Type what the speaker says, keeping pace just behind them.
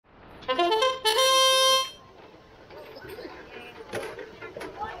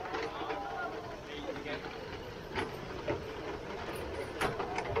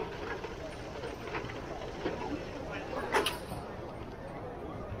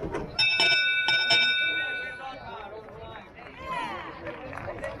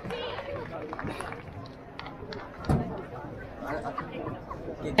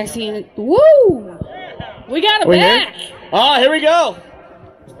Woo! We got it back! Ah, here we go.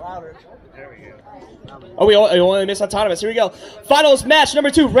 Oh, we only missed autonomous. Here we go. Finals match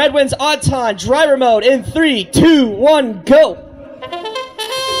number 2. Red Wings Auton driver mode in 3, 2, 1, go.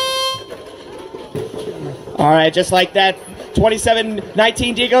 All right, just like that,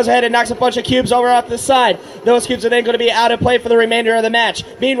 27-19D goes ahead and knocks a bunch of cubes over off the side. Those cubes are then going to be out of play for the remainder of the match.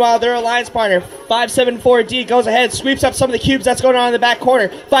 Meanwhile, their alliance partner, 574D, goes ahead, sweeps up some of the cubes that's going on in the back corner.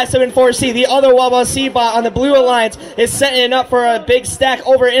 574C, the other Wawa C-bot on the blue alliance, is setting it up for a big stack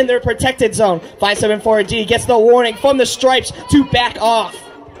over in their protected zone. 574D gets the warning from the stripes to back off.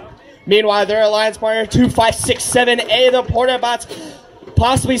 Meanwhile, their alliance partner, 2567A, the Portabots,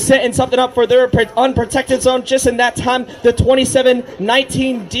 possibly setting something up for their unprotected zone. Just in that time, the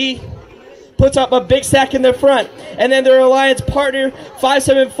 2719D puts up a big stack in the front. And then their alliance partner,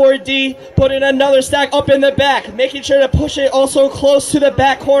 574D, putting another stack up in the back, making sure to push it also close to the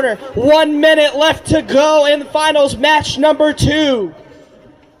back corner. 1 minute left to go in finals match number 2.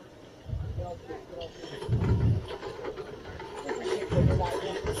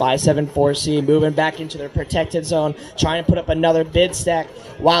 .574C moving back into their protected zone, trying to put up another bid stack,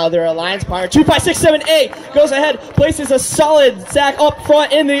 while their alliance partner 2567A goes ahead, places a solid stack up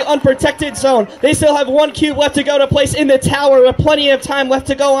front in the unprotected zone. They still have 1 cube left to go to place in the tower with plenty of time left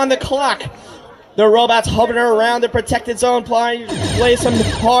to go on the clock. The robots hovering around the protected zone, play some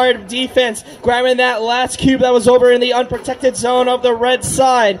hard defense, grabbing that last cube that was over in the unprotected zone of the red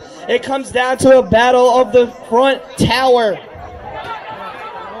side. It comes down to a battle of the front tower.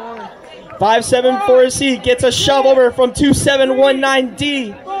 574C gets a shove over from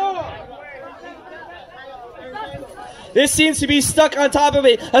 2719D. This seems to be stuck on top of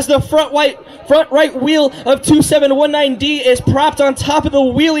it as the front right wheel of 2719D is propped on top of the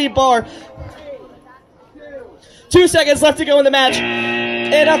wheelie bar. 2 seconds left to go in the match.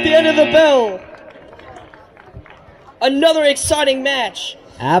 And at the end of the bell, another exciting match.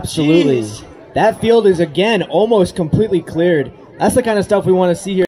 Absolutely. Jeez. That field is, again, almost completely cleared. That's the kind of stuff we want to see here.